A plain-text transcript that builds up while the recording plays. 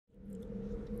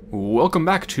Welcome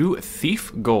back to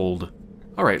Thief Gold.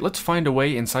 Alright, let's find a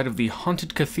way inside of the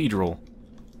Haunted Cathedral.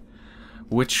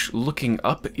 Which, looking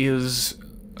up, is,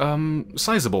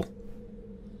 sizable.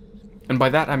 And by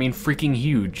that I mean freaking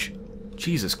huge.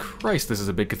 Jesus Christ, this is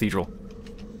a big cathedral.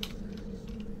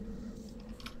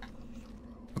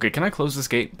 Okay, can I close this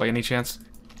gate by any chance?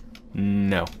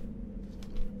 No.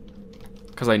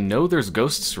 Because I know there's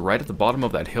ghosts right at the bottom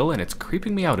of that hill and it's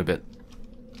creeping me out a bit.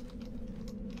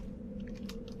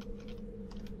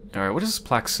 Alright, what does this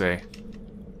plaque say?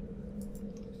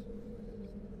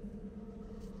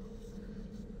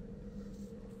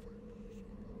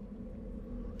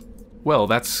 Well,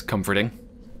 that's comforting.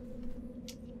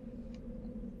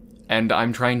 And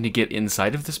I'm trying to get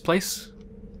inside of this place?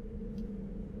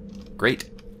 Great.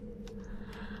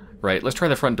 Right, let's try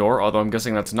the front door, although I'm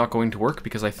guessing that's not going to work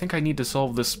because I think I need to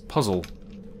solve this puzzle.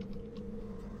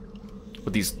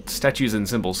 With these statues and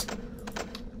symbols.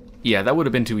 Yeah, that would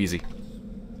have been too easy.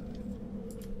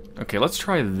 Okay, let's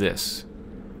try this.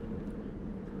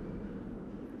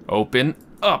 Open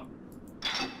up!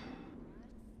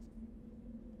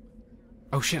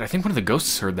 Oh shit, I think one of the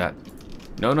ghosts heard that.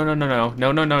 No, no, no, no, no.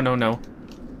 No, no, no, no, no.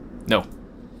 No.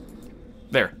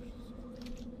 There.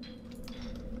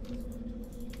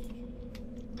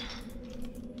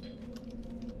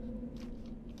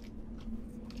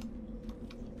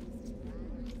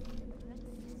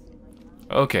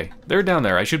 Okay, they're down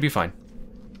there. I should be fine.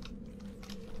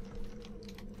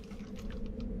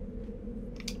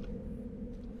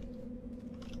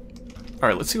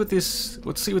 Alright, let's see what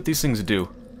these things do.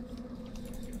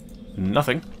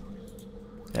 Nothing.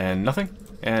 And nothing.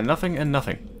 And nothing and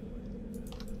nothing.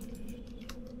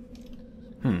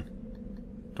 Do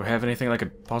I have anything I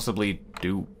could possibly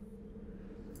do?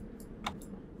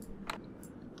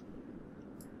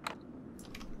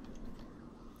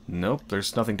 Nope,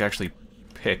 there's nothing to actually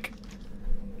pick.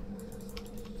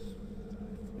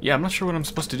 Yeah, I'm not sure what I'm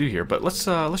supposed to do here, but let's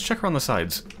check around the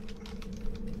sides.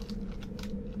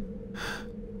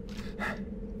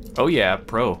 Oh yeah,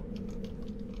 pro.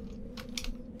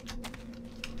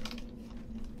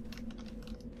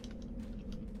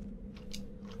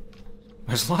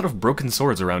 There's a lot of broken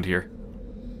swords around here.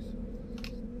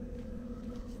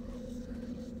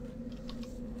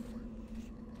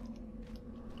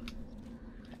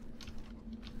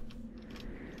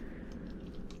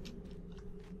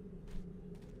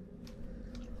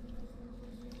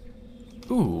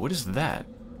 Ooh, what is that?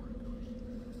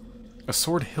 A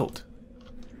sword hilt.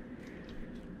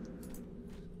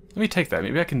 Let me take that.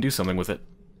 Maybe I can do something with it.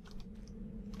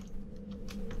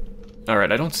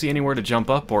 Alright, I don't see anywhere to jump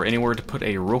up or anywhere to put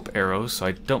a rope arrow, so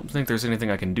I don't think there's anything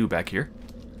I can do back here.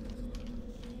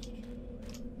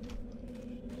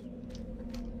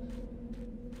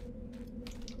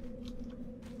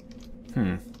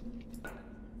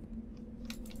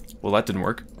 Well, that didn't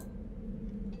work.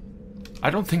 I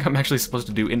don't think I'm actually supposed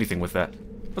to do anything with that.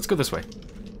 Let's go this way.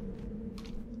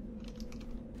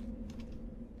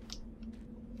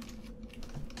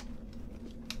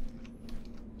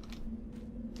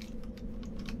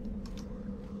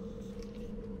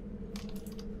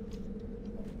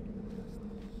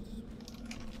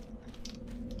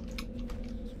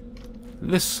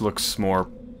 This looks more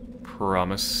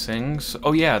promising. So,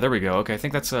 oh yeah, there we go. Okay, I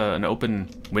think that's an open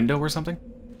window or something.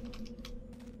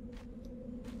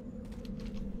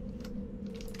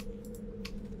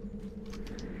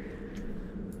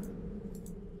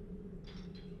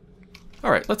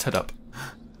 Alright, let's head up.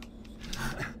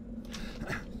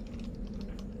 I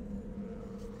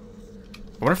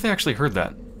wonder if they actually heard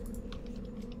that.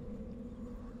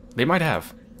 They might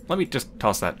have. Let me just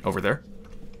toss that over there.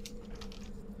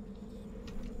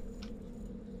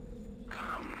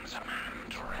 Comes a man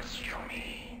to rescue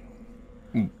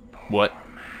me. What?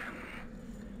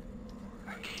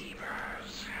 The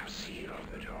keepers have sealed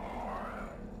the door,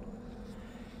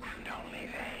 and only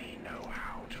they know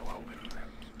how to open it.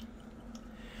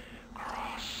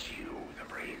 Cross you the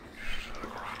bridge to the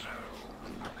grotto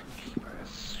of the keeper's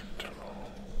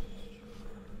citadel.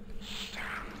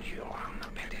 Stand you on the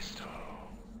pedestal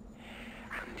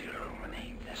and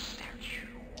illuminate the statue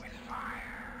with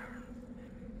fire.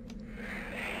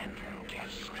 Then you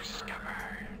discover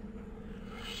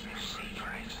the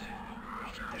secret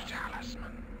of the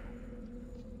Talisman.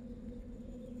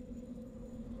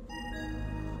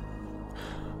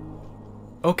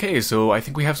 Okay, so I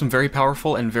think we have some very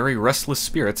powerful and very restless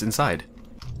spirits inside.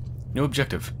 No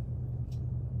objective.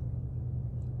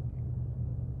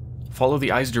 Follow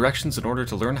the eye's directions in order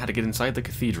to learn how to get inside the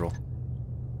cathedral.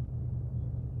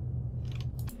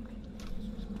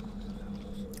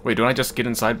 Wait, don't I just get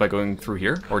inside by going through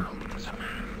here? Or... Comes a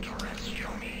man to rescue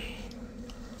me.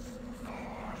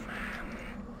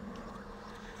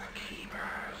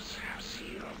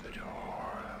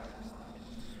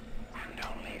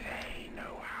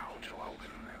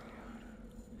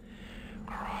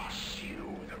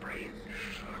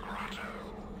 bridge to the grotto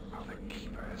of the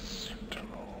Keeper's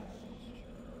Sentinel.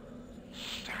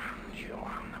 Stand you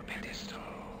on the pedestal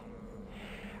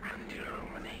and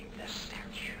illuminate the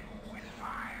statue with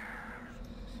fire.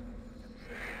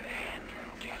 Then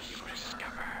you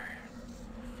discover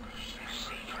the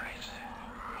secret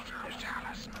of the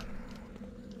Talisman.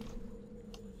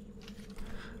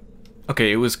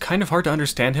 Okay, it was kind of hard to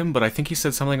understand him, but I think he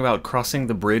said something about crossing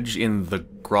the bridge in the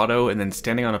grotto and then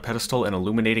standing on a pedestal and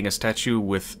illuminating a statue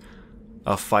with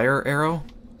a fire arrow.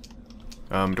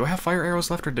 Do I have fire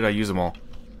arrows left, or did I use them all?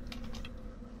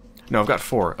 No, I've got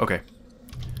 4. Okay.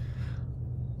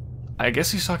 I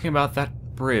guess he's talking about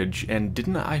that bridge, and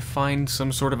didn't I find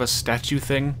some sort of a statue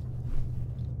thing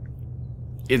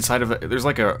inside of it? There's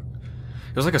like a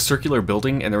circular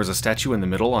building, and there was a statue in the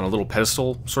middle on a little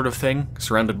pedestal sort of thing,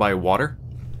 surrounded by water.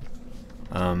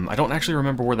 I don't actually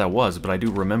remember where that was, but I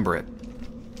do remember it.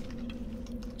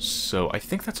 So I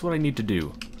think that's what I need to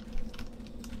do.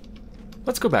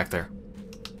 Let's go back there.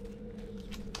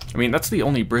 I mean, that's the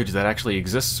only bridge that actually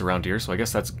exists around here, so I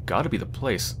guess that's gotta be the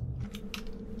place.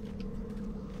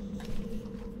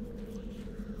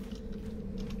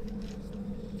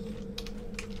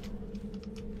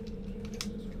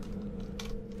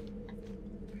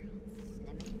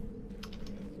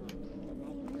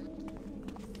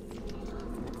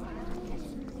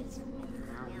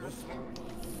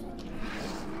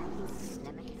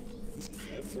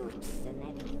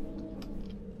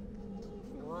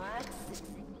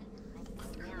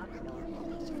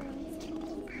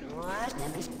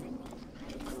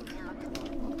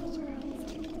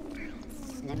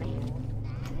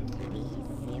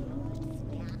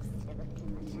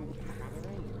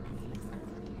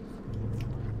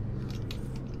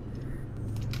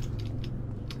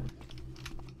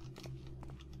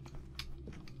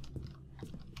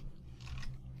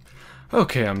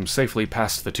 Okay, I'm safely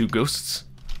past the 2 ghosts.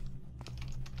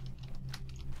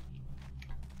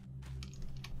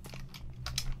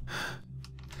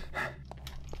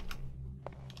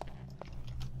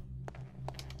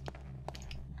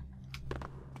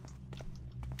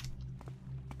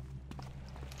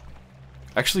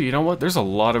 Actually, you know what? There's a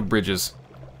lot of bridges.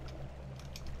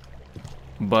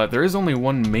 But there is only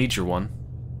one major one.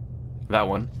 That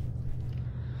one.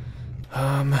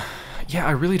 Yeah,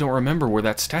 I really don't remember where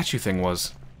that statue thing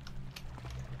was.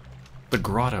 The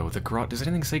grotto. Does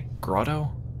anything say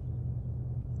grotto?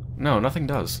 No, nothing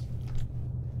does.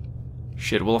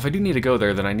 Shit, well if I do need to go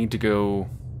there, then I need to go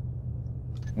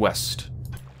west.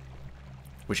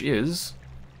 Which is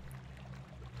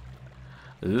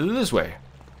this way.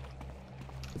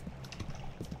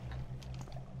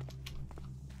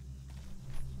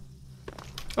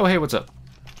 Oh, hey, what's up?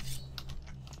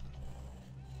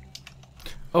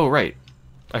 Oh, right.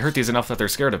 I hurt these enough that they're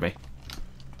scared of me.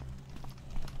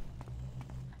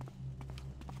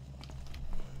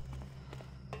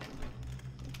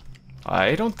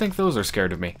 I don't think those are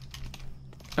scared of me.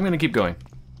 I'm gonna keep going.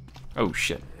 Oh,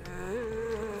 shit.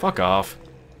 Fuck off.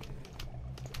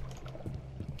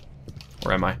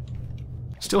 Where am I?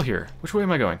 Still here. Which way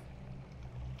am I going?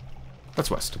 That's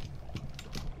west.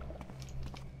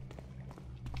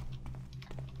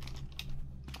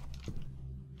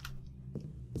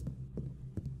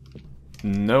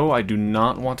 No, I do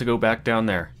not want to go back down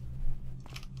there.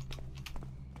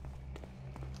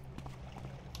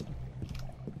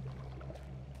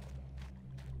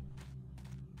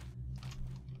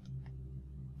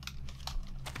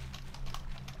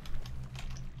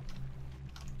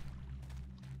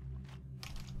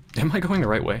 Am I going the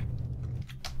right way?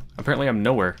 Apparently I'm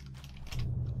nowhere.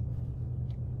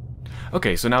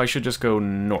 Okay, so now I should just go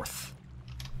north.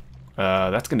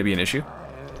 That's gonna be an issue.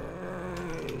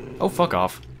 Oh, fuck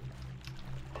off.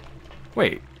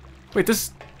 Wait,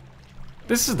 this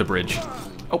is the bridge.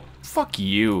 Oh, fuck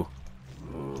you.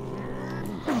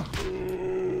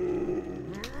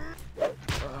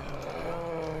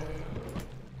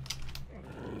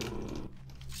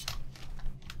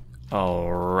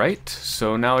 Alright,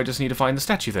 so now I just need to find the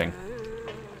statue thing.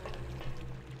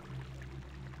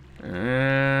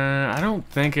 I don't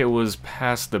think it was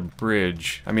past the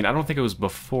bridge. I mean, I don't think it was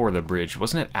before the bridge.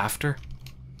 Wasn't it after?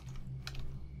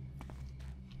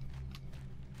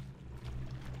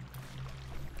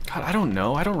 God, I don't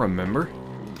know. I don't remember.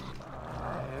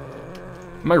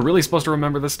 Am I really supposed to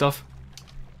remember this stuff?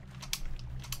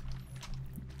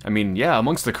 I mean, yeah,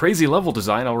 amongst the crazy level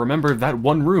design, I'll remember that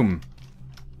one room.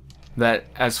 That,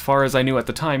 as far as I knew at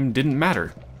the time, didn't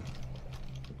matter.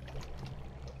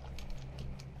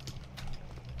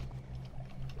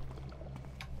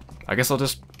 I guess I'll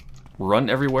just run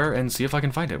everywhere and see if I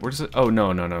can find it. Where does it... Oh,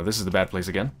 no, no, no. This is the bad place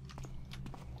again.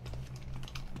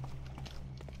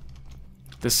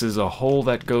 This is a hole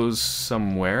that goes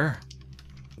somewhere.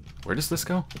 Where does this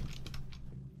go?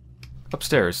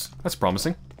 Upstairs. That's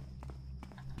promising.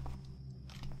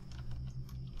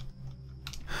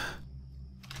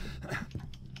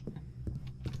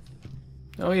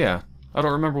 Oh yeah. I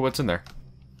don't remember what's in there.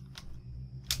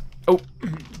 Oh!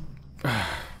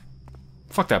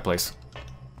 Fuck that place.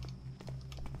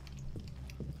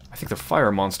 I think the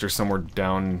fire monster's somewhere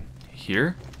down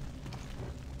here.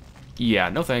 Yeah,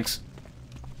 no thanks.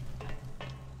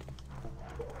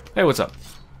 Hey, what's up?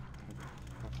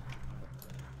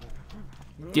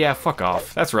 Yeah, fuck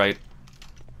off. That's right.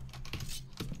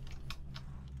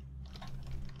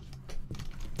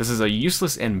 This is a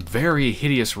useless and very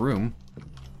hideous room.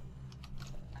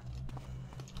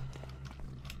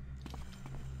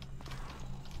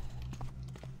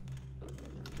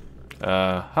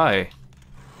 Hi.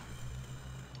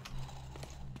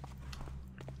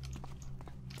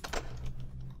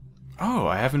 Oh,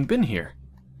 I haven't been here.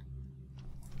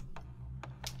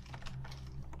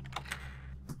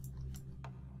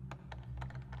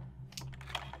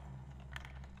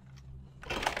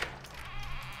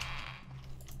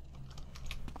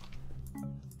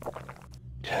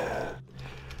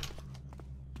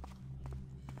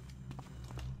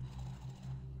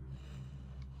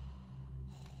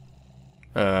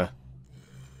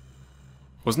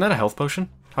 Wasn't that a health potion?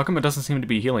 How come it doesn't seem to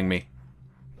be healing me?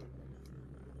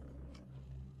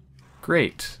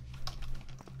 Great.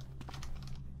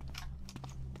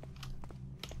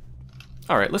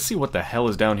 Alright, let's see what the hell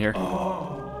is down here.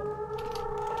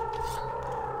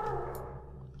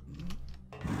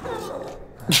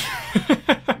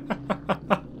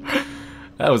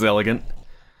 That was elegant.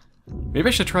 Maybe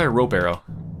I should try a rope arrow.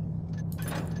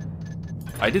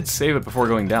 I did save it before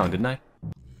going down, didn't I?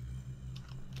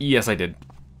 Yes, I did.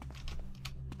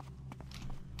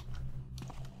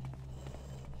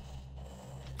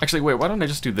 Actually, wait, why don't I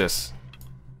just do this?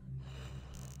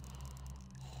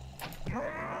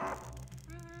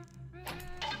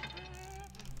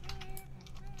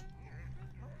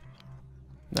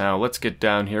 Now, let's get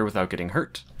down here without getting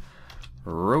hurt.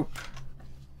 Rope.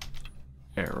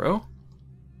 Arrow.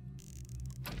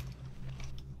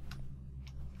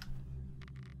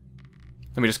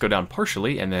 Let me just go down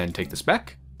partially and then take this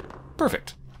back.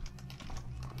 Perfect.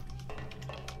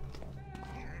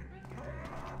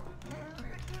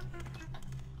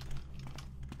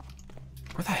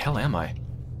 Where the hell am I?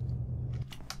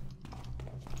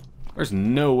 There's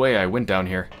no way I went down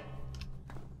here.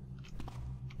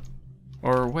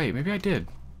 Or wait, maybe I did.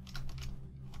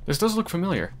 This does look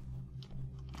familiar.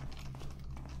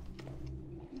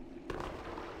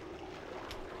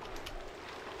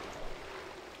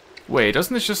 Wait,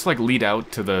 doesn't this just like lead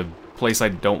out to the place I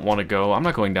don't want to go? I'm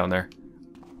not going down there.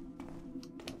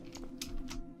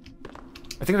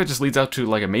 I think that just leads out to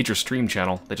like a major stream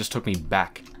channel that just took me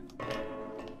back.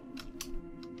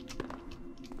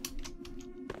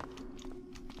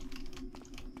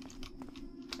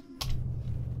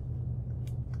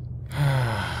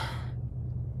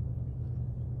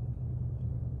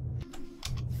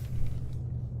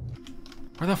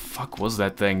 Where the fuck was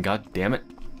that thing? God damn it.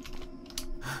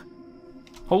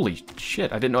 Holy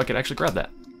shit, I didn't know I could actually grab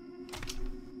that.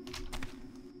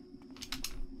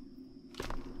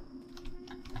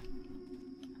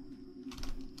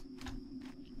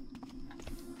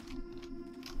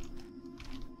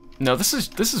 No, this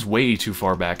is way too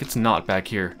far back. It's not back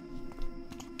here.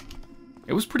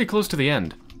 It was pretty close to the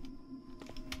end.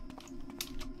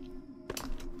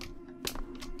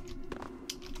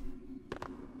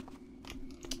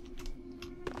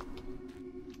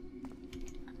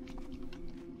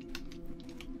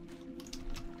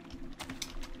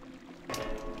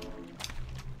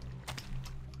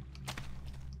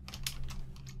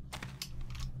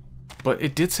 But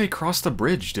it did say cross the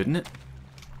bridge, didn't it?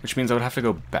 Which means I would have to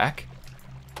go back?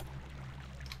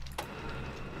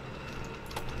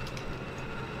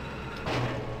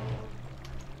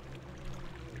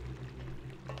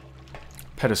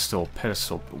 Pedestal,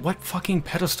 pedestal. What fucking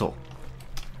pedestal?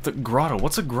 The grotto.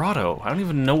 What's a grotto? I don't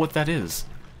even know what that is.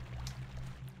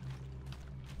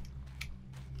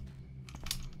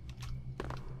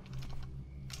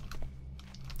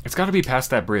 It's gotta be past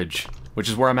that bridge, which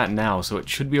is where I'm at now, so it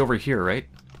should be over here, right?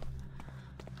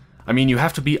 I mean, you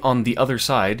have to be on the other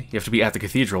side, you have to be at the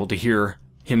cathedral to hear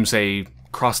him say,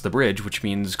 cross the bridge, which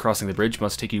means crossing the bridge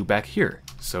must take you back here,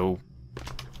 so...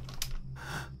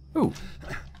 Ooh.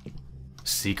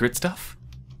 Secret stuff?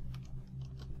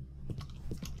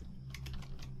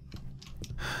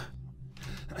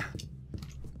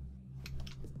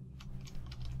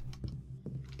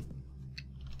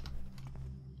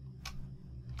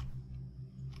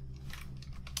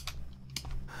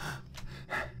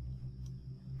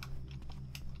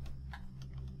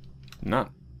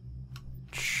 Not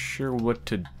sure what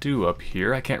to do up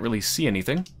here. I can't really see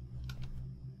anything.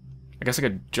 I guess I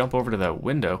could jump over to that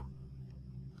window.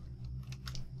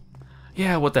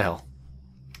 Yeah, what the hell?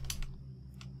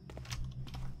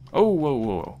 Oh, whoa,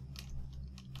 whoa, whoa.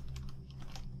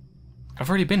 I've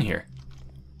already been here.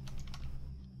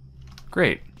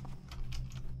 Great.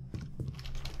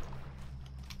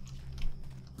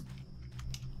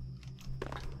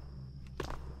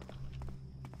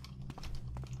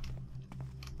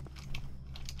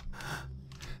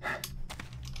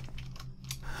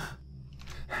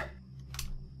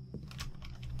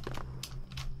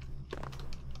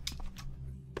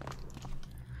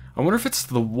 I wonder if it's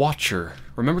the Watcher.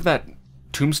 Remember that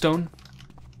tombstone?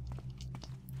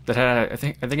 That had, I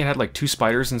think it had like 2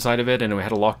 spiders inside of it, and it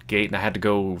had a locked gate, and I had to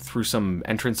go through some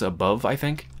entrance above, I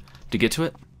think, to get to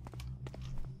it.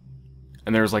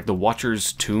 And there was like the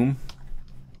Watcher's tomb.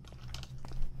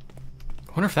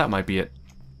 I wonder if that might be it.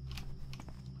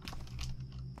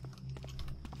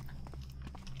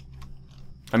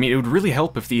 I mean, it would really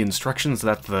help if the instructions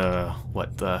that the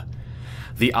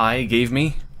eye gave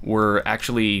me were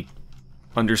actually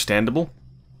understandable.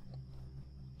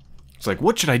 It's like,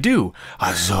 what should I do?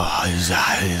 I'm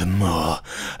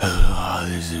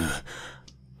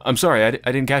sorry, I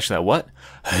didn't catch that. What?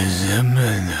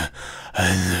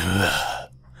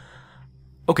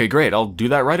 Okay, great. I'll do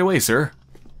that right away, sir.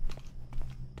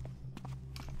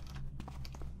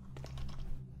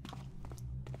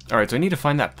 Alright, so I need to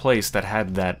find that place that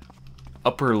had that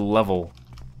upper level.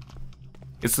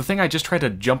 It's the thing I just tried to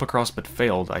jump across but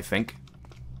failed, I think.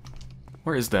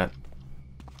 Where is that?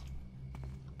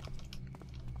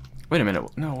 Wait a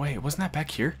minute. No, wait. Wasn't that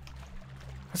back here?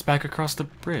 That's back across the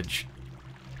bridge.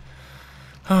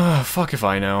 Ah, fuck if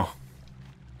I know.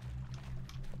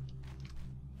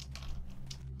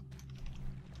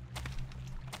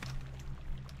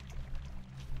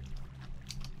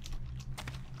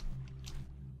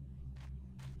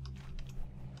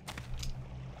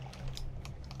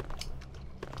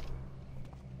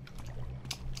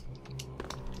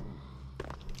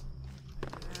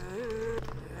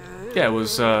 Yeah, it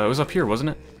was up here,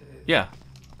 wasn't it? Yeah.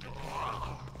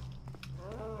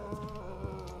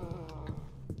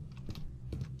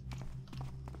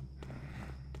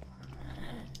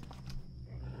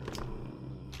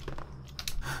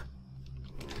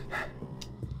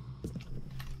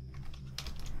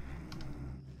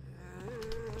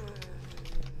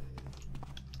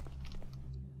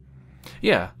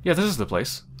 Yeah, this is the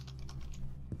place.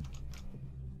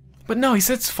 But no, he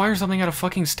said fire something at a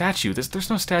fucking statue. There's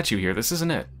no statue here. This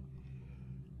isn't it.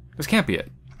 This can't be it.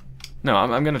 No,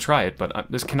 I'm gonna try it, but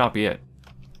this cannot be it.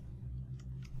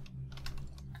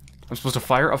 I'm supposed to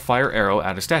fire a fire arrow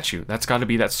at a statue. That's gotta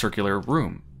be that circular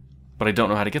room. But I don't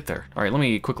know how to get there. Alright, let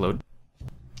me quick load.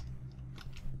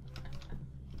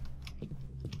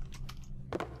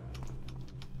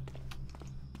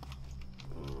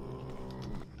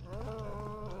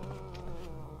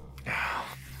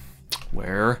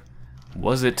 Where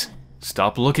was it?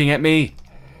 Stop looking at me!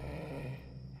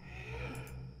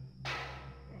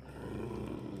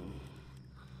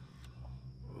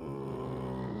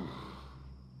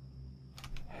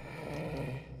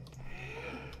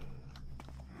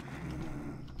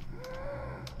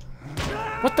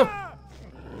 What the?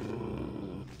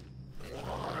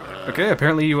 Okay,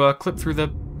 apparently you clipped through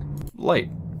the light.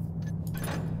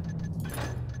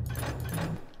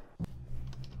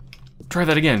 Try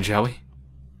that again, shall we?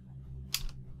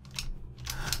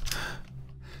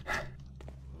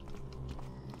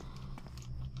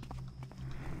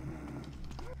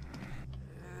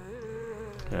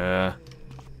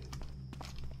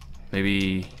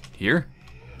 Maybe here?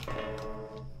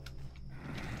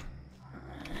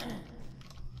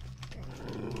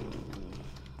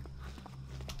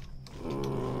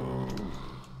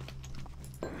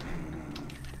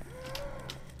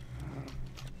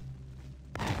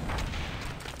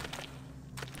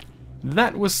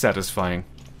 That was satisfying.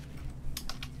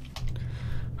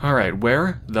 Alright,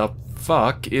 where the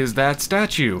fuck is that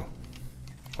statue?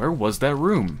 Where was that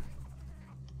room?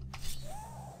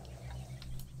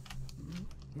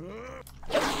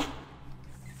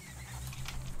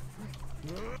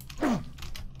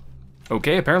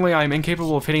 Okay, apparently I'm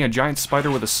incapable of hitting a giant spider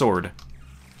with a sword.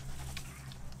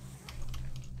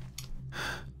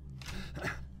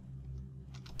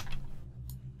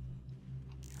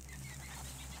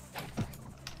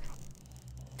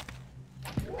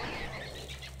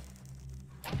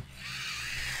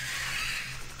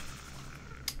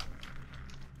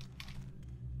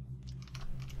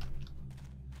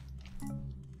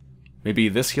 Maybe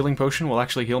this healing potion will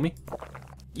actually heal me?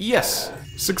 Yes!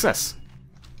 Success!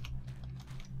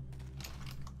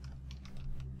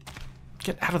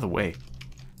 Get out of the way.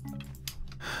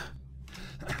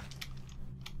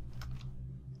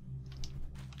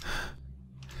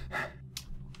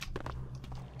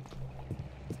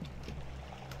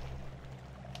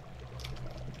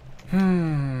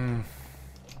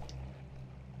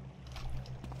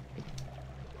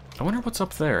 I wonder what's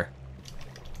up there.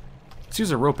 Let's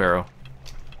use a rope arrow.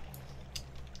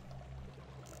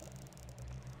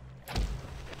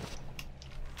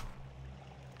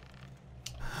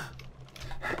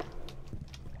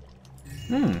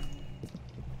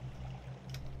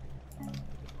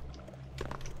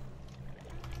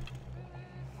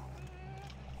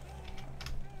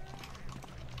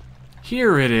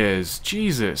 Here it is.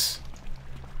 Jesus.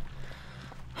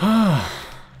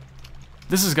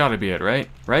 This has got to be it, right?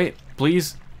 Right?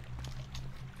 Please?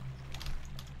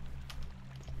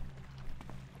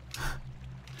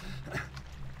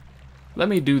 Let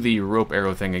me do the rope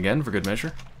arrow thing again for good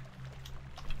measure.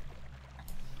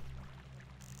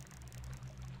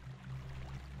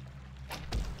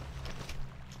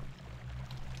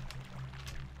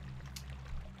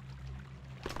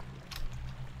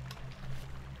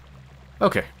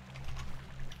 Okay.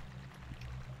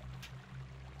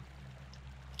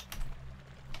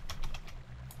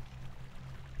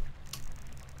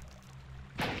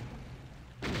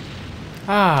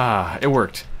 Ah, it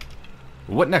worked.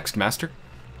 What next, Master?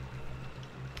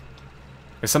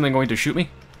 Is something going to shoot me?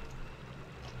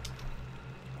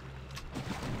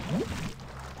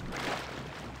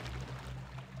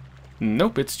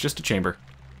 Nope, it's just a chamber.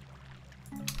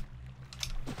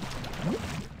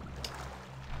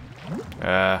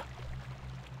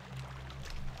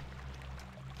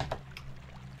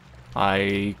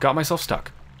 I got myself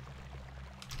stuck.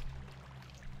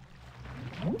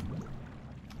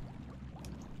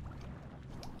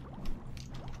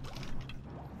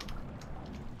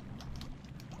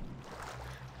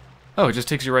 Oh, it just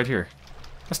takes you right here.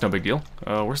 That's no big deal.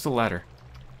 Where's the ladder?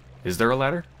 Is there a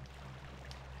ladder?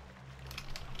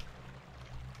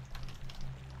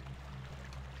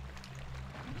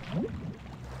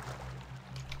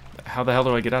 How the hell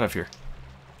do I get out of here?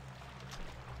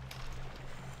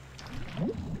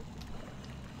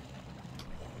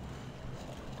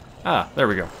 Ah, there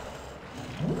we go.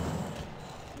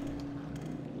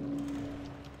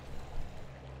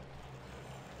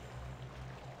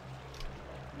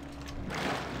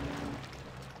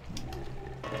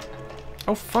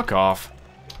 Oh, fuck off.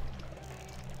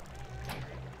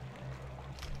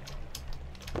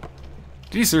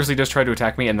 Did he seriously just try to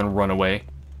attack me and then run away?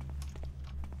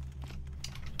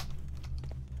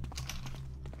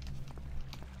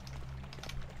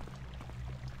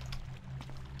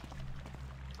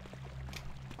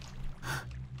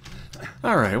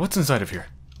 Alright, what's inside of here?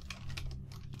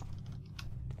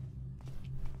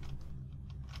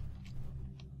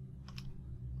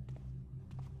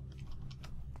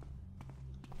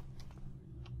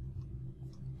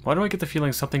 Why do I get the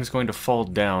feeling something's going to fall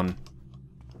down?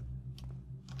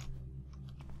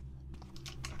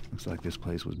 Looks like this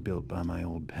place was built by my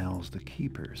old pals, the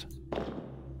Keepers. I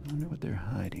wonder what they're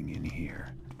hiding in here.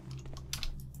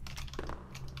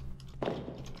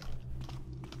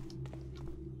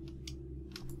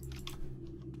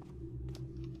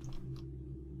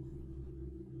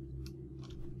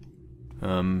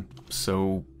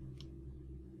 So...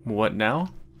 what now?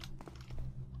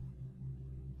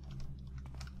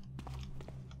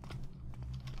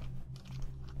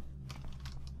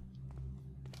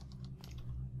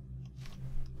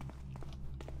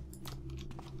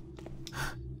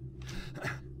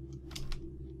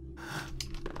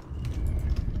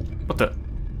 What the...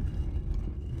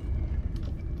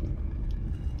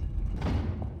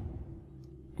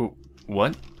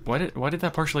 What? Why did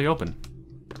that partially open?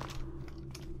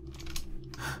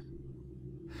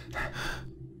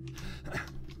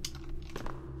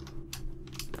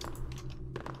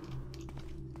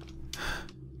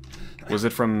 Was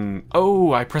it from...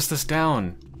 Oh, I pressed this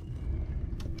down.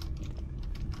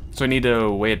 So I need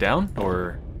to weigh it down?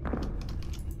 Or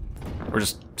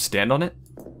just stand on it?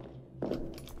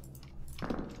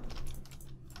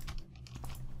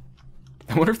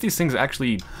 I wonder if these things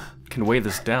actually can weigh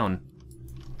this down.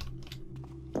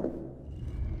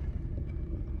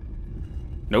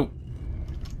 Nope.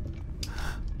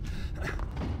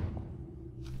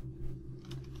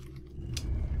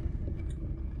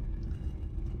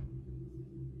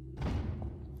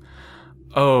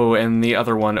 Oh, and the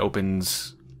other one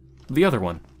opens the other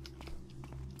one.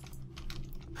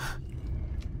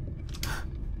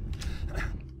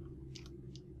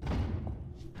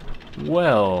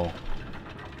 Well,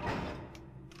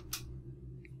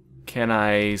 can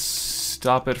I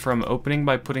stop it from opening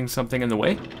by putting something in the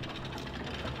way?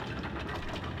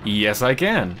 Yes, I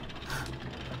can.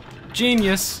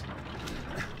 Genius.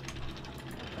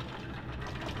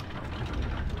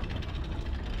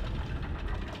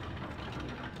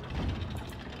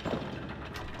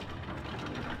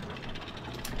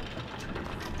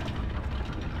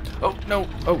 Oh, no.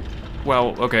 Oh,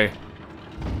 well, okay.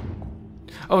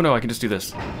 Oh, no, I can just do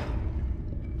this.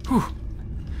 Whew.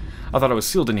 I thought I was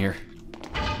sealed in here.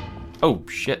 Oh,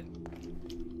 shit.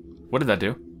 What did that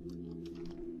do?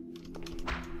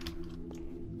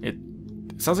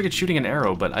 It sounds like it's shooting an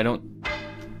arrow, but I don't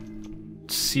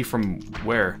see from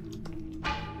where.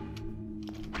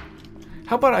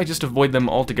 How about I just avoid them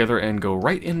altogether and go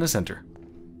right in the center?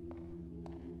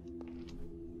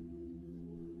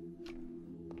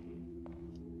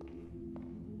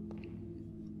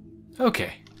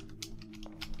 Okay.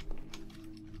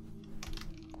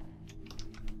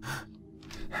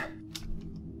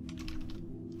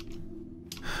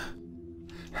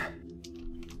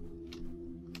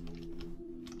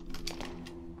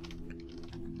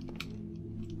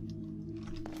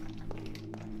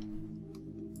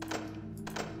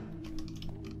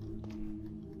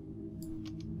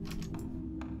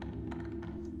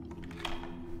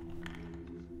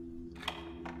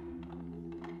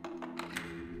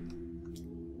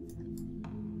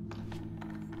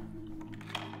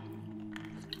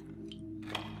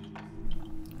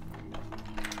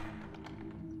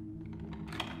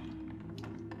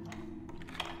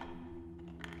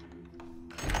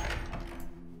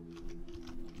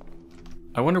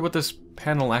 I wonder what this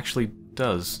panel actually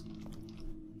does.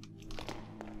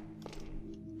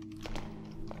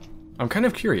 I'm kind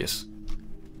of curious.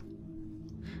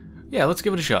 Yeah, let's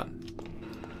give it a shot.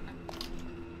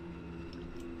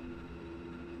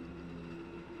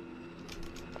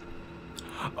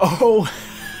 Oh!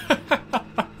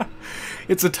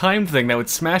 It's a time thing that would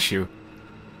smash you.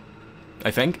 I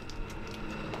think.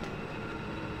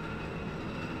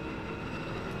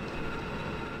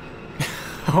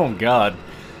 Oh god.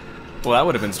 Well, that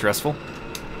would have been stressful.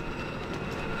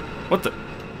 What the...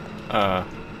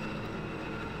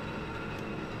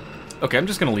 Okay, I'm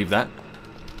just gonna leave that.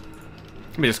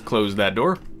 Let me just close that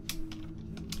door.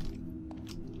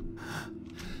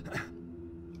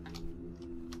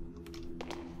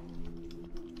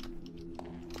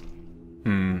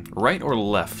 Right or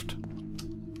left?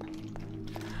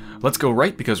 Let's go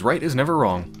right, because right is never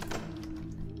wrong.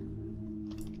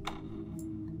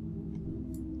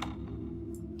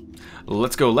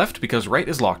 Let's go left, because right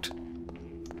is locked.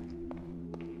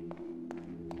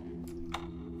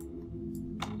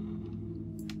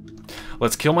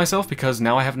 Let's kill myself, because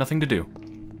now I have nothing to do.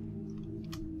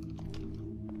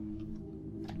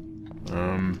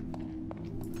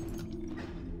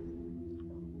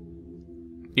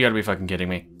 You gotta be fucking kidding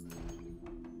me.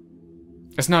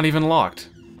 It's not even locked.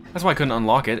 That's why I couldn't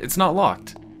unlock it. It's not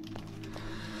locked.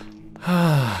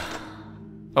 Oh,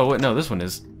 wait, no, this one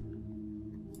is.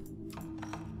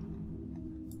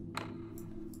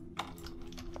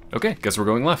 Okay, guess we're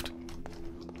going left.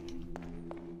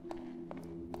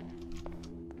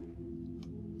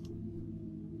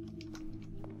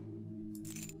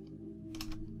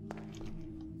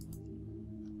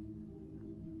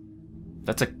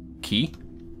 That's a key?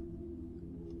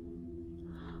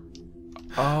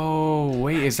 Oh,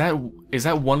 wait, is that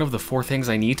one of the 4 things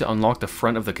I need to unlock the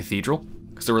front of the cathedral?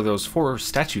 Because there were those 4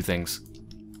 statue things.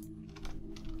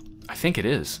 I think it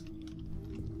is.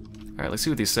 Alright, let's see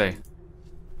what these say.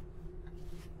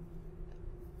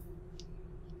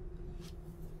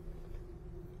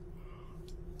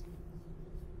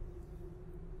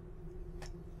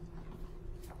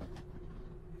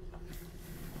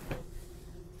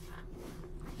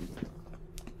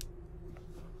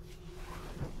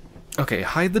 Okay,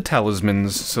 hide the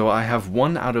talismans, so I have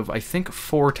 1 out of, I think,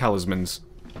 4 talismans.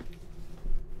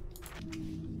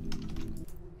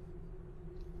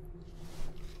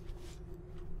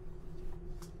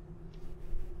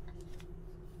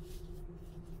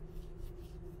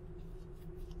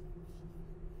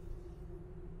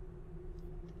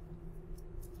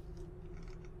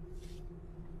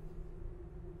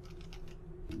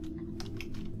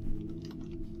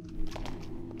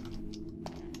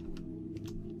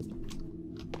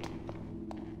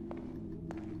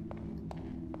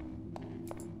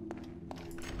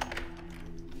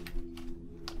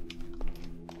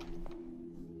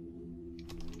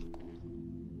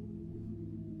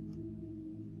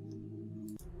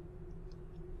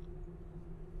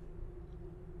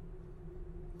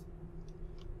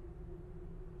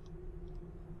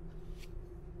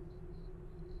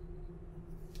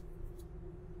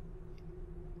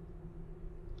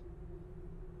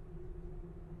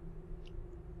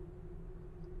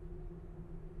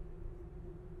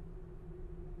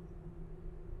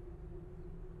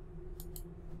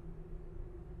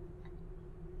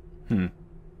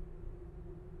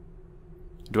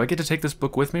 Do I get to take this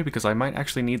book with me? Because I might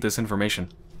actually need this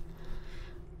information.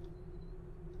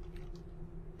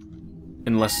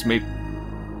 Unless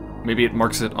maybe it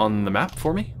marks it on the map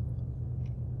for me?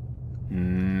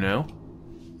 No.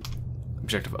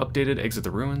 Objective updated, exit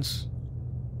the ruins.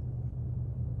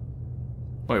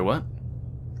 Wait, what?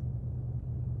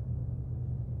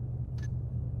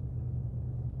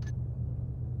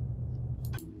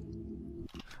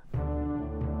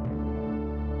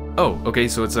 Oh, okay,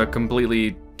 so it's a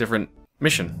completely different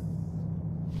mission.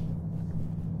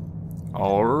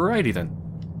 Alrighty then.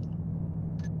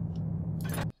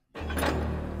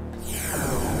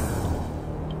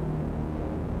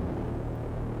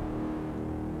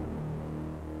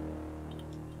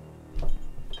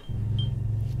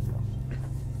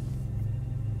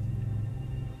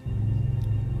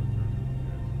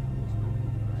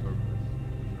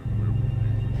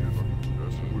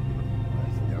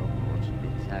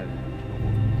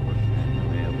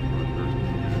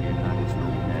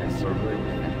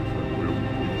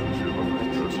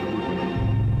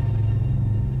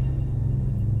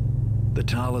 The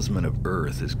Talisman of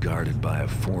Earth is guarded by a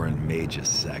foreign magus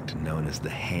sect known as the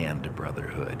Hand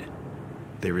Brotherhood.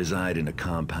 They reside in a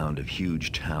compound of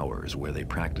huge towers where they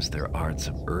practice their arts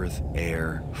of earth,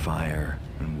 air, fire,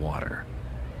 and water.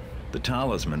 The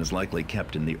Talisman is likely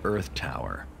kept in the Earth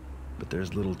Tower, but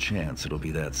there's little chance it'll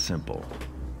be that simple.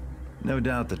 No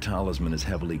doubt the Talisman is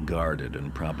heavily guarded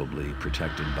and probably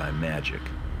protected by magic.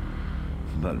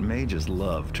 But mages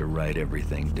love to write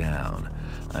everything down.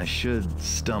 I should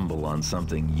stumble on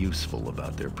something useful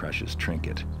about their precious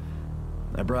trinket.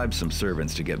 I bribed some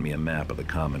servants to get me a map of the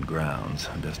common grounds,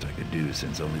 best I could do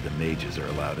since only the mages are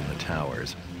allowed in the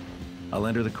towers. I'll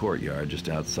enter the courtyard just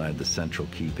outside the central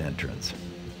keep entrance.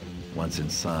 Once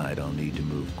inside, I'll need to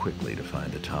move quickly to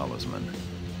find the Talisman.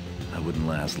 I wouldn't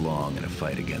last long in a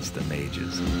fight against the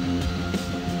mages.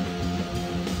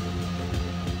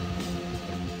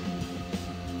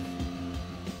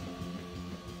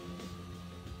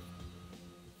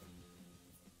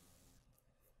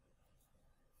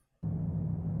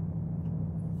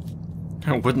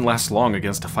 It wouldn't last long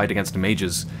against a fight against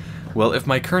mages. Well, if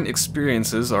my current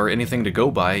experiences are anything to go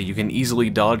by, you can easily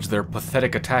dodge their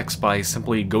pathetic attacks by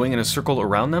simply going in a circle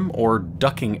around them or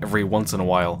ducking every once in a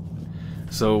while.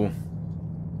 So,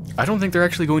 I don't think they're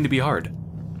actually going to be hard.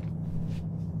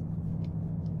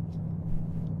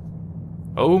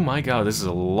 Oh my god, this is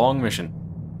a long mission.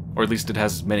 Or at least it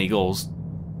has many goals,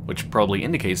 which probably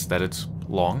indicates that it's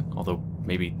long, although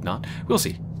maybe not. We'll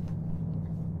see.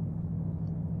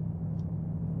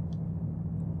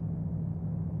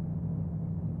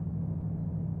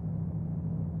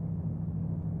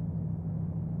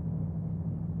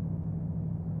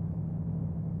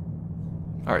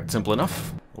 Alright, simple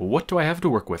enough. What do I have to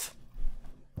work with?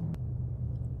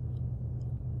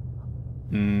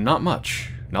 Not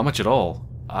much. Not much at all.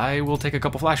 I will take a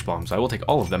couple flash bombs. I will take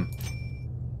all of them.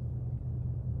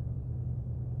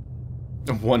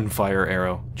 One fire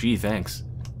arrow. Gee, thanks.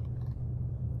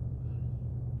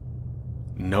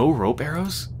 No rope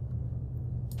arrows?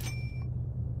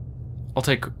 I'll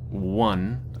take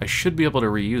one. I should be able to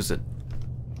reuse it.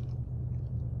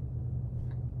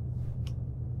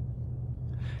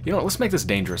 You know what, let's make this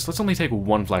dangerous. Let's only take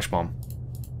one flash bomb.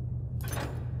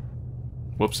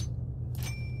 Whoops.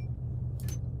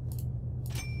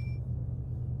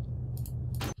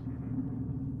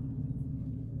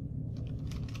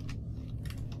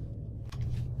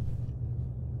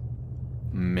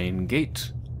 Main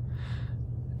gate.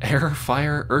 Air,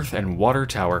 fire, earth, and water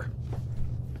tower.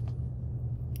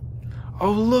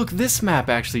 Oh look, this map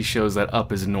actually shows that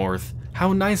up is north.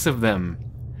 How nice of them.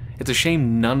 It's a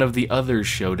shame none of the others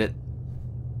showed it.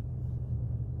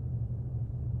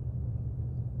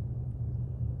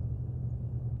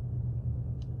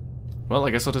 Well,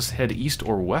 I guess I'll just head east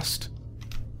or west.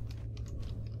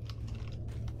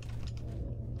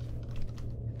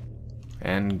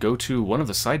 And go to one of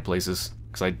the side places,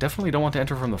 because I definitely don't want to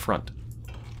enter from the front.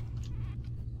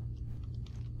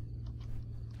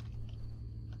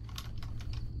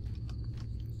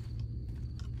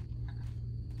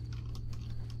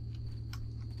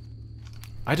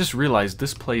 I just realized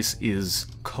this place is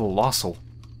colossal.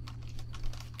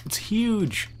 It's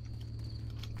huge.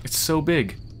 It's so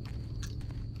big.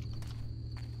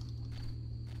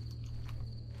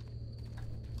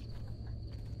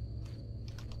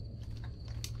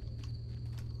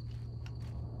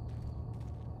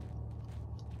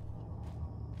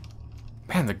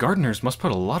 Man, the gardeners must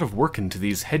put a lot of work into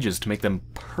these hedges to make them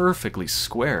perfectly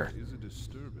square. Is a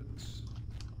disturbance.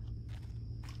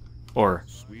 Or,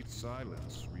 Sweet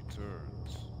silence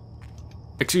returns.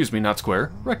 excuse me, not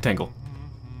square, rectangle.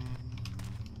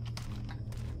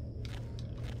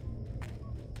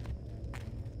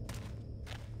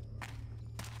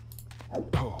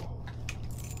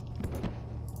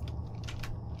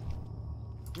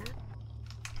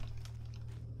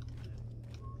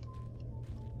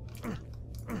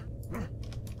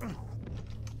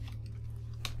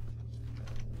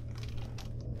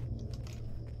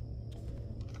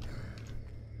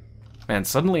 Man,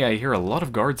 suddenly I hear a lot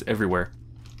of guards everywhere.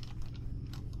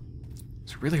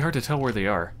 It's really hard to tell where they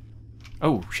are.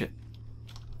 Oh, shit.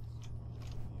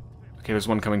 Okay, there's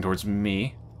one coming towards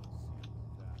me.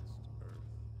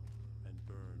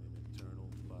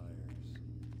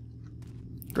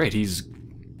 Great, he's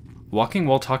walking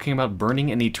while talking about burning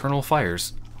in eternal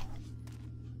fires.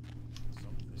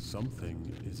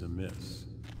 Something is amiss.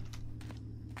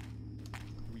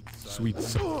 Sweet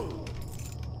soul.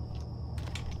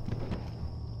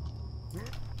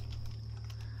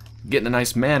 Getting a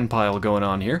nice man pile going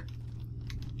on here.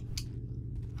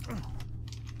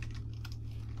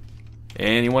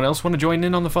 Anyone else want to join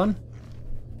in on the fun?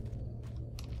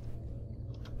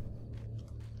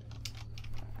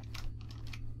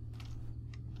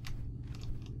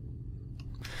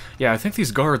 Yeah, I think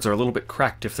these guards are a little bit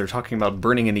cracked if they're talking about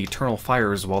burning in eternal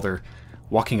fires while they're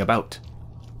walking about.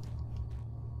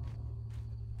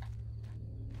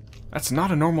 That's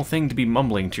not a normal thing to be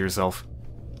mumbling to yourself.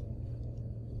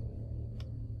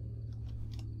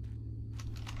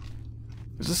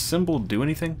 Does this symbol do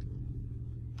anything?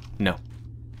 No.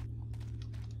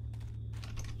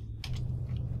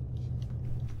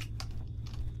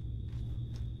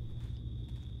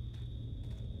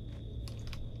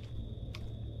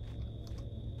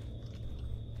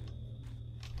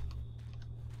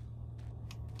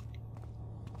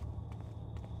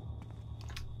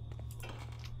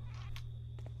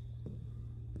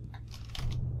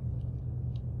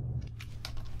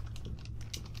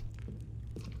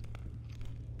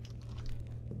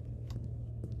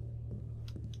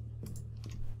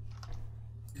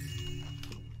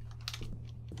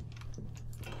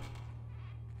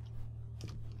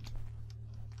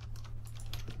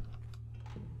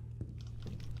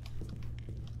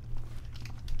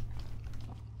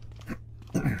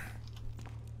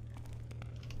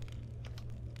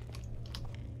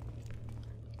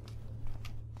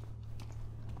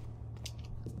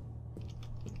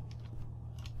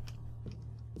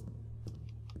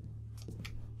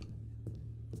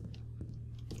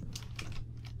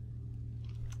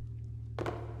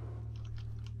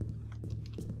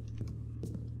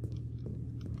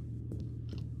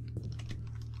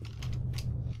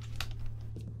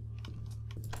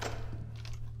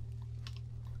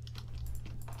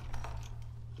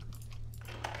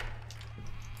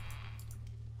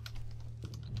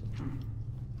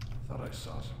 Thought I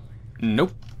saw something.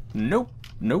 Nope. Nope.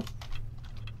 Nope.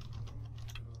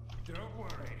 Don't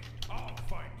worry, I'll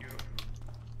find you.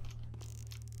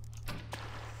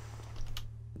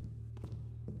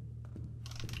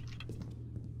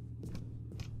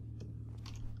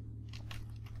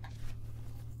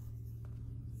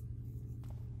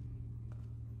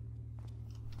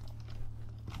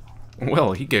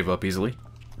 Well, he gave up easily.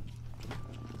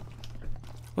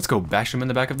 Let's go bash him in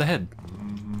the back of the head.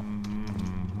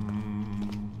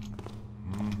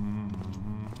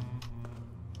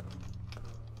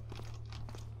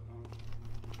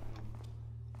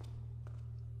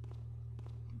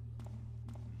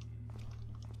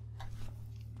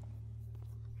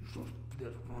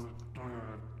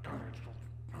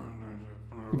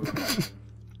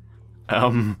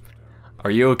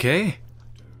 Are you okay?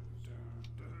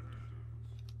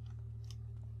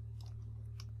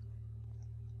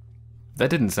 That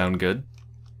didn't sound good.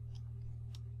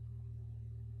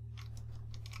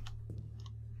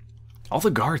 All the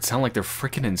guards sound like they're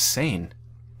freaking insane.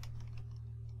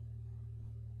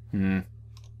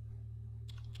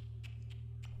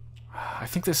 I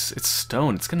think it's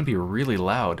stone. It's gonna be really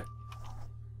loud.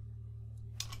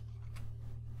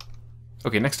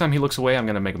 Okay, next time he looks away, I'm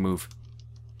gonna make a move.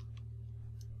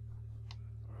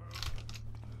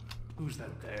 Who's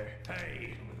that there?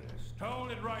 Hey,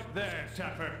 hold it right there,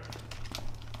 Tapper.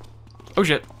 Oh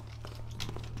shit.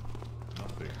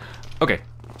 Nothing. Okay,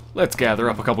 let's gather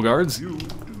up a couple guards. You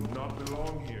do not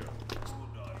belong here.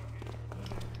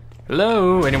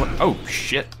 Hello, anyone? Oh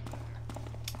shit.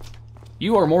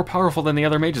 You are more powerful than the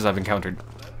other mages I've encountered.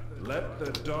 Let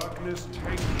the darkness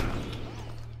take you.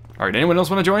 Alright, anyone else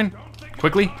want to join?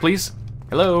 Quickly, please.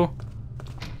 Hello.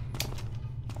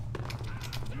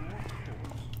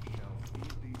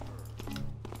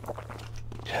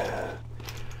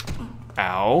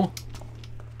 Ow.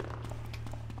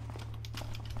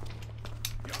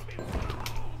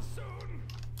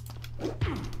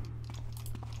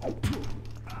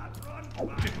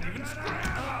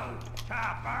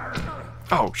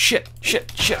 Oh, shit,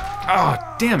 shit, shit. Oh,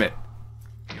 damn it.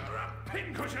 You're a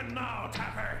pincushion now,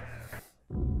 Tapper.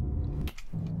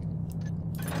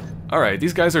 Alright,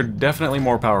 these guys are definitely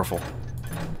more powerful.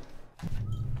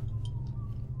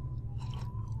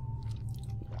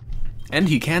 And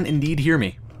he can indeed hear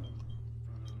me.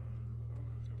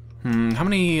 How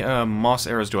many moss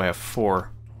arrows do I have? 4.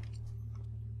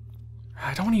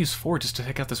 I don't want to use 4 just to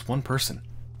take out this one person.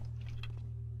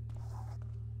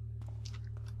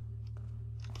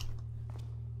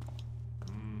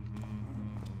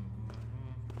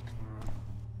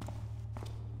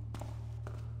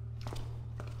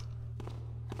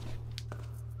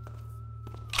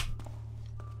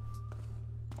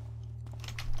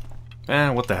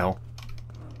 What the hell?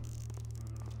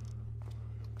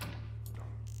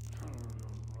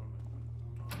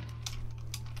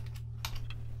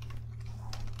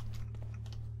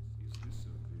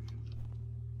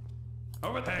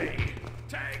 Over there!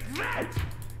 Take that!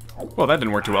 Well, that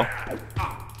didn't work too well.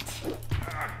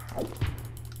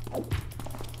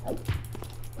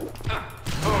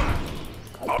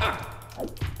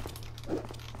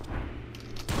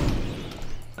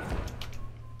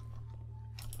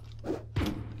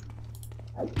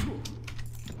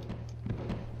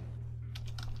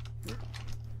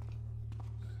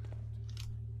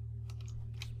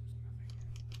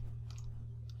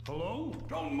 Hello?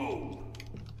 Don't move!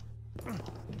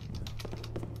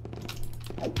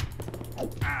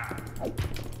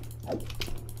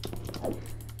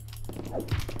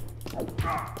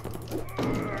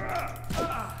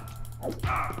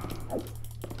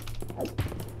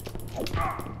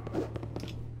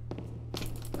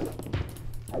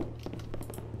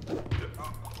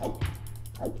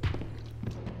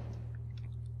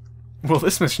 Well,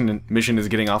 this mission is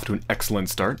getting off to an excellent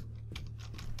start.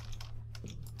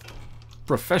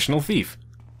 Professional thief.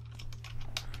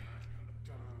 Did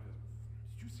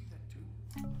you see that too?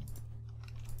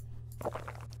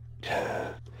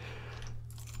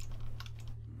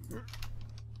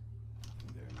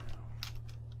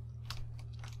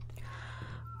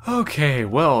 Okay,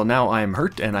 well, now I'm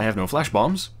hurt and I have no flash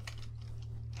bombs.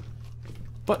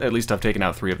 But at least I've taken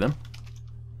out 3 of them.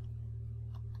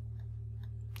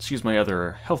 Let's use my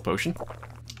other health potion.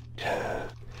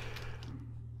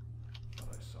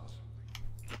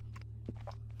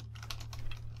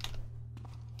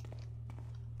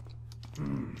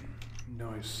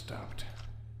 Noise stopped.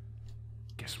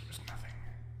 Guess it was nothing.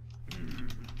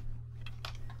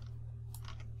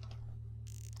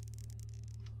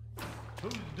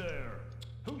 Who's there?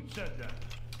 Who said that?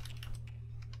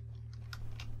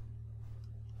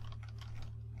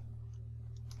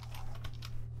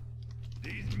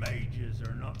 These mages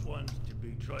are not ones to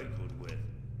be trifled with.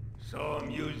 Saw 'em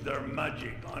use their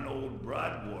magic on old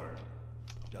Bradward.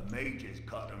 The mages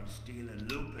caught 'em stealing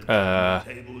loot from the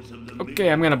tables of the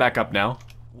Okay, I'm gonna back up now.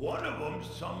 One of them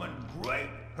summoned great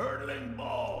hurtling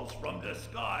balls from the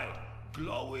sky,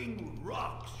 glowing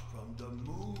rocks from the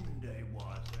moon they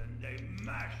was, and they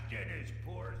mashed in his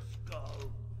poor skull.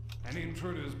 Any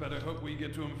intruders better hope we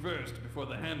get to him first before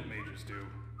the hand mages do.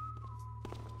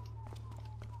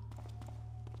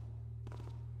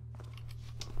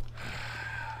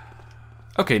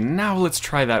 Okay, now let's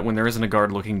try that when there isn't a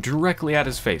guard looking directly at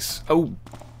his face. Oh.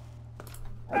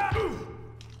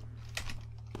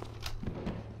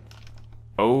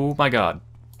 Oh my god.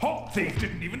 Hawk Thief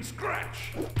didn't even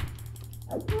scratch!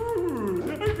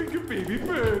 Ooh, I think a baby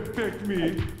bird pecked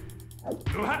me.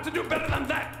 You'll have to do better than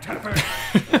that,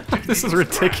 Tepper! This is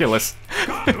ridiculous.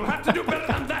 God, you'll have to do better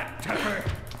than that, Tepper!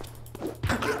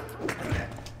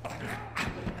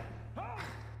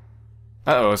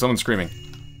 Uh-oh, someone's screaming.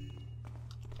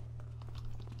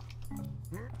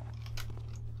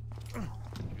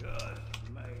 Just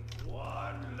make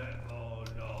one little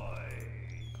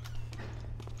noise.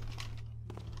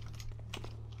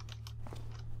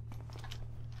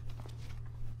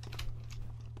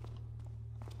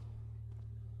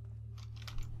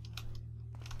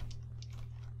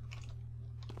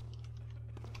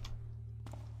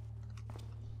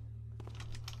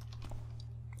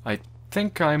 I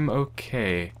think I'm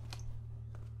okay.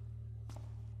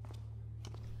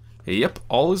 Yep,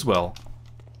 all is well.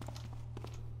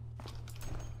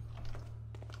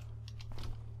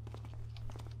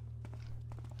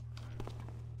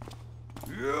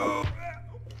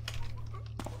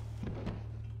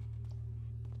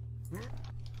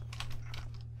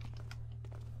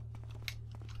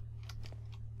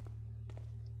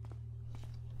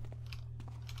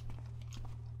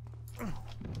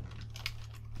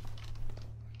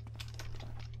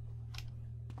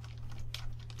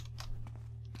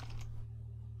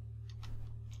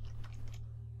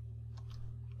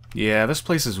 Yeah, this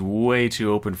place is way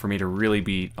too open for me to really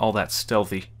be all that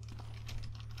stealthy.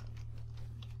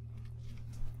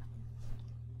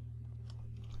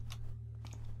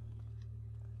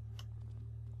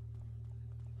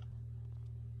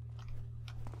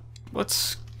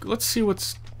 Let's see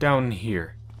what's down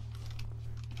here.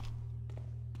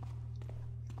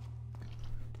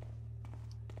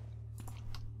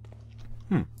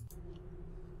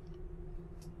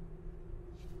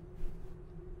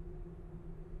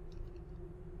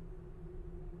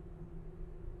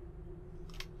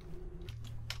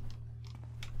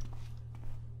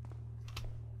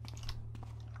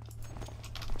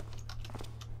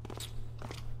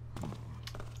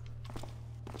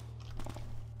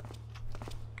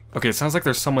 Okay, it sounds like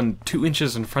there's someone 2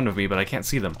 inches in front of me, but I can't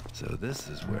see them. So this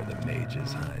is where the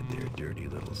mages hide their dirty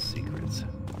little secrets.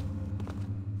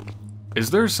 Is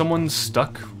there someone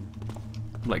stuck,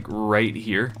 like, right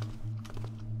here?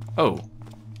 Oh.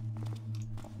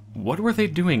 What were they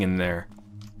doing in there?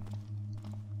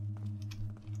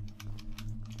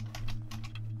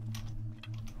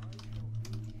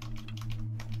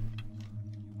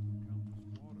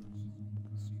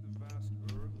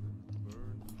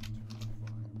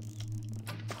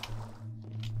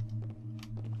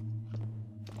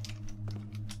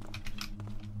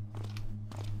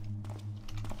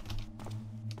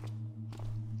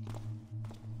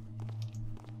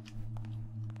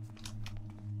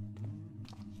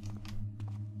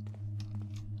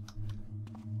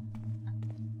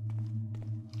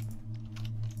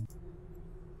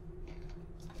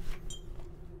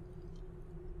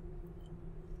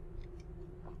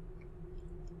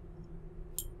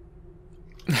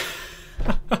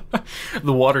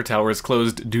 The water tower is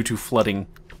closed due to flooding.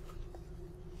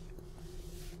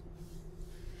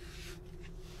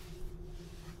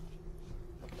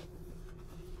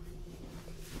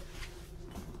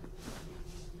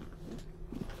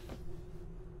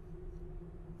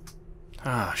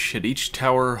 Ah, shit. Each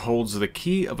tower holds the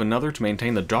key of another to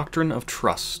maintain the doctrine of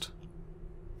trust.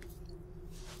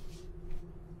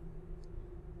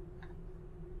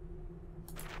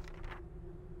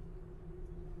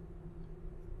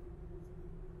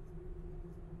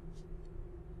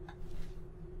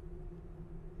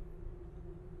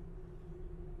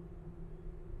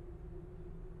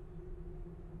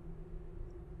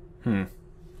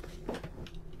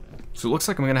 So it looks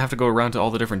like I'm gonna have to go around to all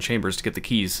the different chambers to get the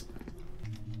keys.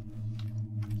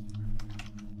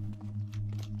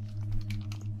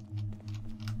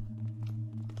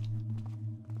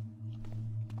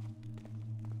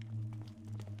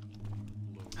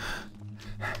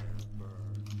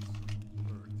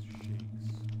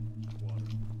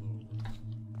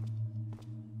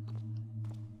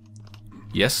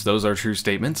 Yes, those are true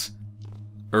statements.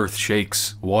 Earth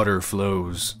shakes, water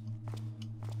flows.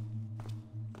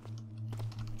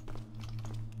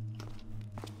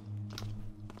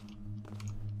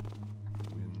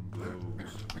 Wind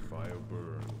blows, fire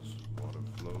burns, water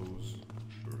flows,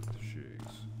 earth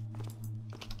shakes.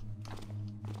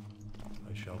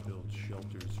 I shall build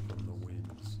shelters from the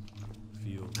winds,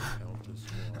 feel the countless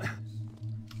waters.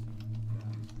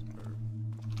 Earth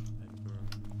and burn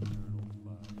eternal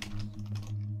fires.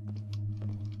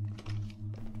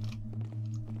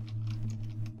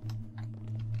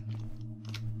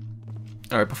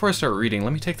 Alright, before I start reading,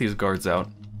 let me take these guards out.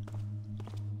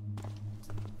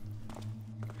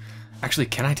 Actually,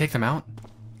 can I take them out?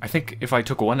 I think if I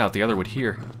took one out, the other would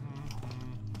hear.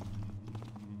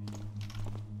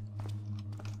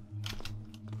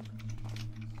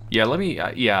 Yeah, let me...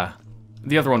 yeah.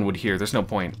 The other one would hear. There's no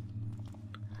point.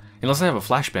 Unless I have a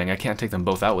flashbang, I can't take them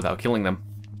both out without killing them.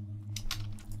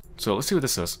 So, let's see what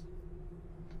this is.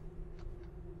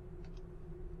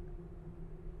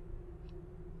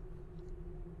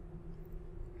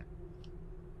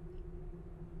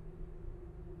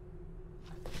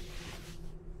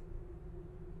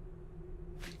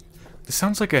 This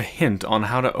sounds like a hint on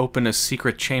how to open a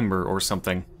secret chamber or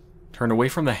something. Turn away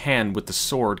from the hand with the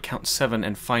sword, count 7,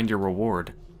 and find your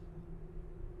reward.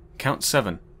 Count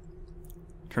 7.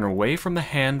 Turn away from the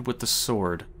hand with the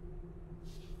sword.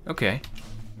 Okay.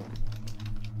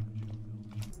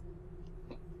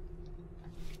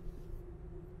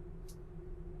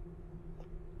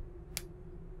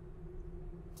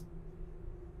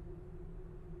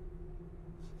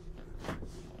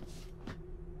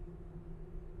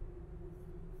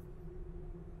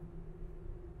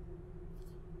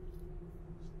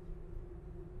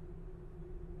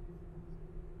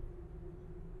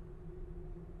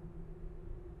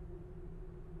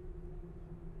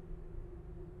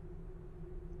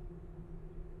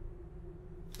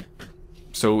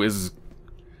 So is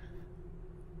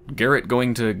Garrett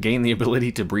going to gain the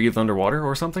ability to breathe underwater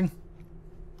or something?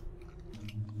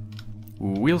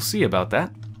 We'll see about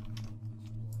that.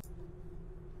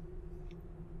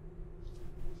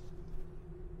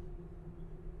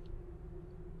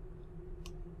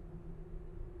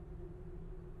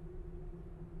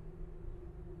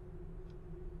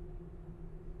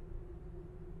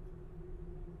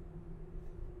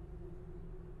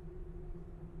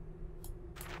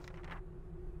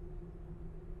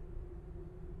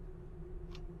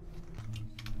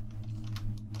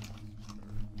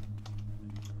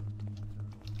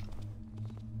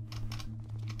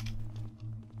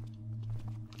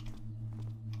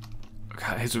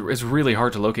 God, it's really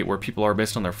hard to locate where people are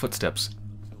based on their footsteps.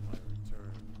 Until I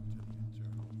return to the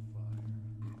eternal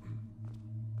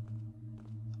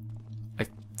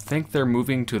think they're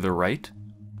moving to the right.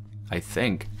 I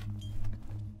think.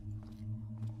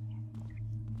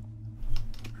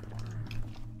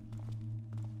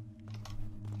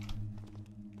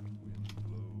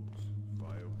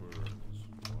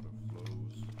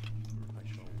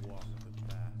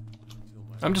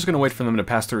 I'm just gonna wait for them to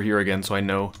pass through here again, so I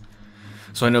know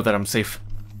that I'm safe.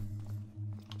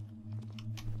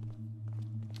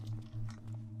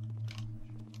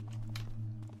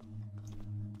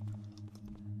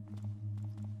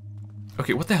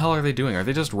 Okay, what the hell are they doing? Are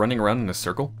they just running around in a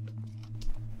circle?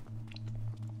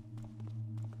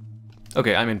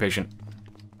 Okay, I'm impatient.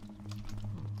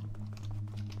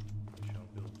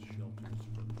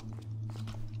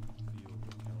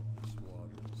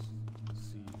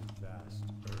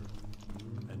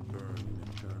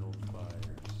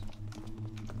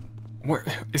 Where?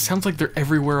 It sounds like they're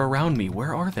everywhere around me.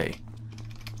 Where are they?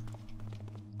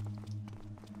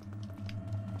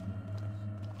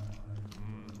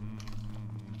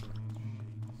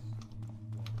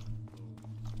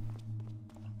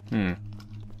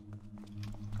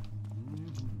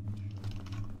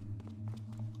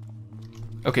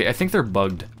 Okay, I think they're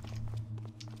bugged.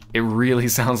 It really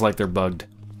sounds like they're bugged.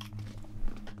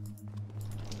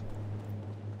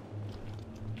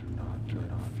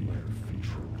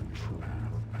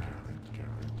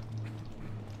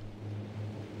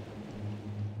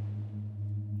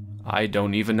 I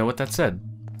don't even know what that said.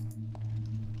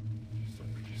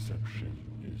 Deception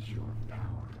is your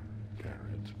power,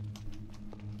 Garrett.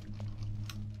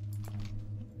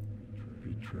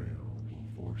 Betrayal will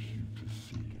force you to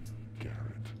see,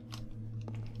 Garrett.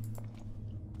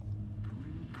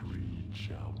 Greed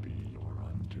shall be your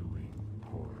undoing,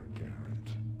 poor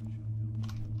Garrett.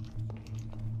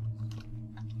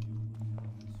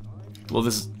 Well,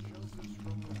 this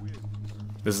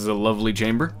is a lovely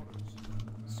chamber.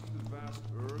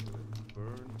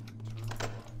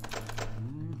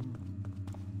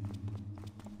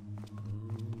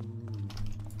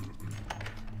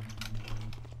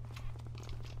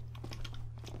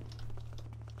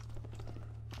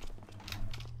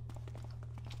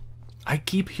 I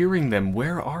keep hearing them.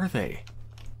 Where are they?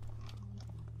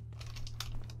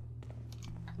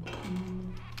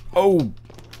 Oh,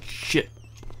 shit.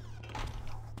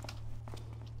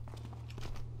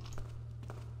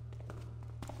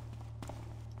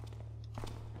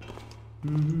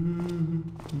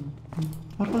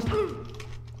 What was that?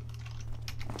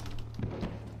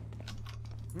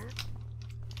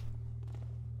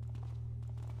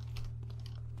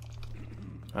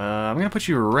 I'm gonna put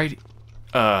you right...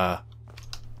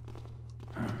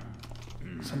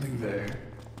 Something there.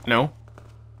 No.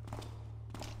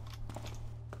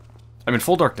 I'm in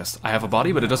full darkness. I have a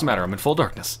body, but it doesn't matter. I'm in full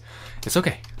darkness. It's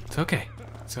okay. It's okay.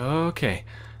 It's okay.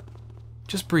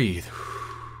 Just breathe.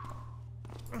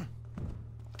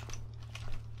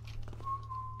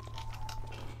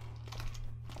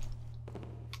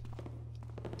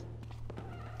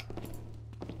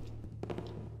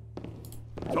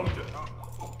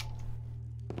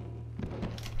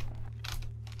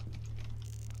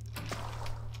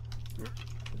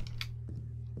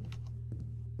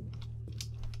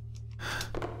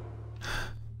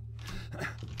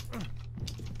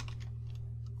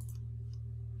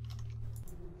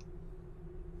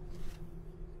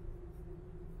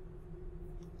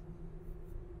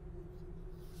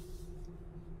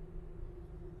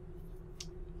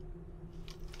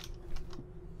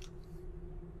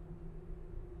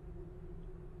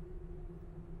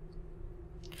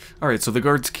 Alright, so the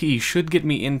guard's key should get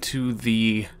me into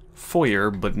the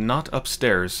foyer, but not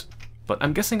upstairs. But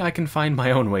I'm guessing I can find my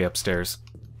own way upstairs.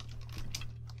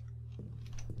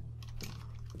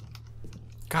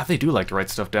 God, they do like to write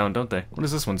stuff down, don't they? What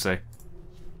does this one say?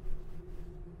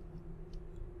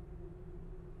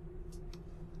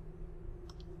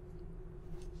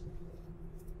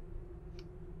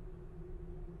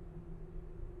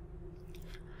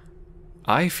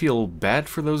 I feel bad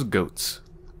for those goats.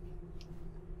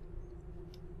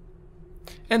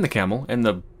 And the camel, and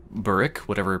the burrick,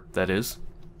 whatever that is.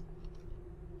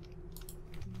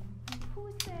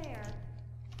 Who's there?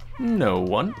 No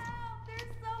one. Help! There's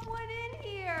someone in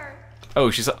here!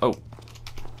 Oh, she's... Oh.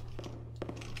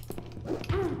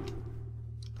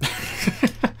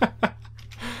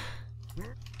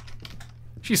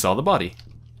 She saw the body.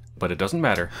 But it doesn't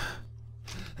matter.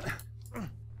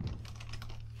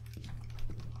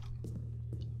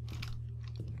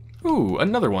 Ooh,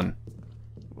 another one.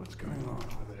 What's going on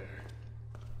over there?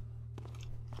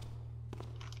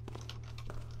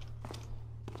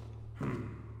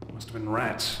 Must have been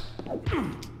rats.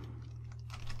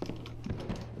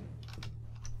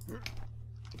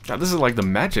 God, this is like the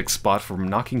magic spot for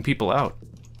knocking people out.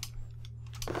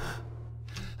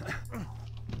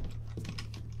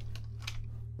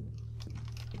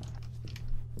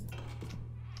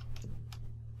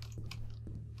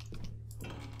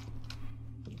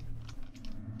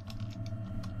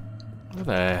 What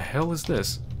the hell is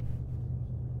this?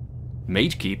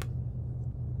 Mage Keep?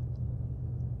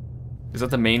 Is that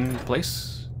the main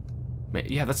place?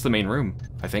 Yeah, that's the main room,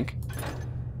 I think.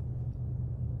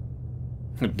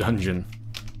 A dungeon.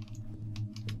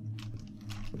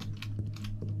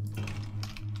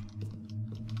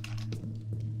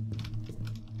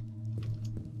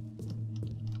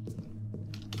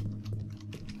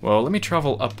 Well, let me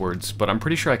travel upwards, but I'm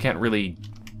pretty sure I can't really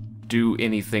do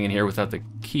anything in here without the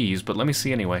keys, but let me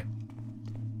see anyway.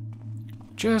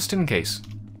 Just in case.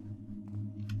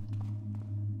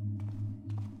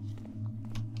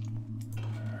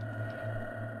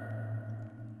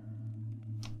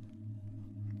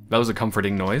 That was a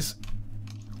comforting noise.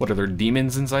 What, are there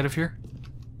demons inside of here?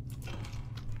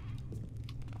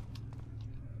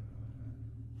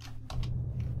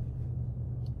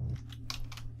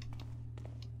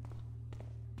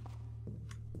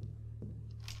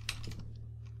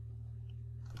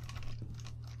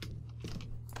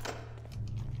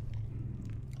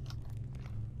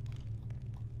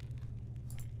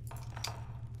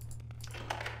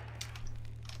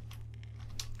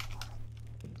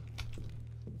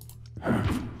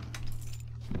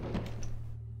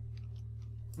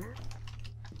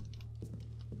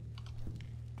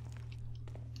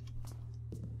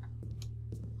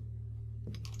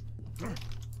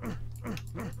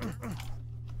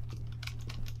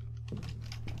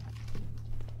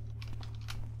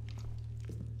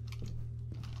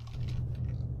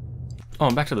 Oh,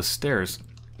 I'm back to the stairs.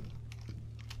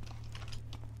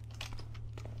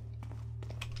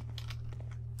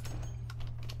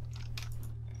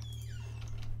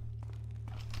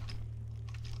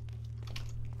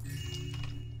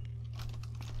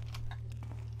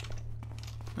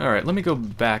 Alright, let me go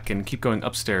back and keep going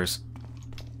upstairs.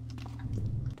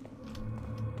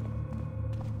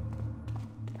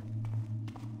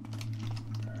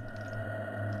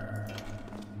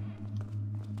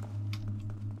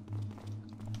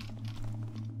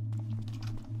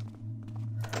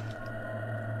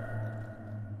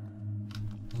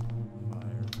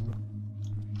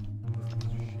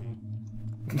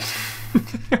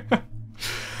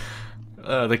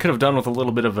 They could have done with a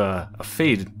little bit of a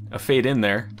fade in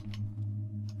there.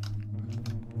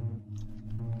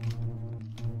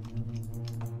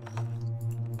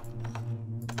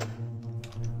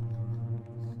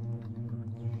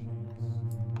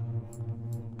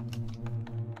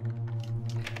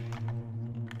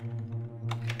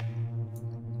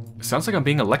 It sounds like I'm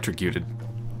being electrocuted.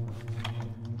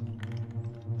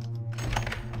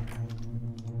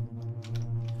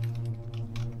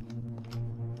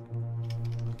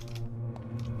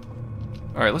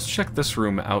 Alright, let's check this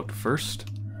room out first.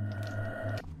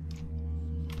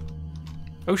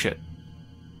 Oh shit.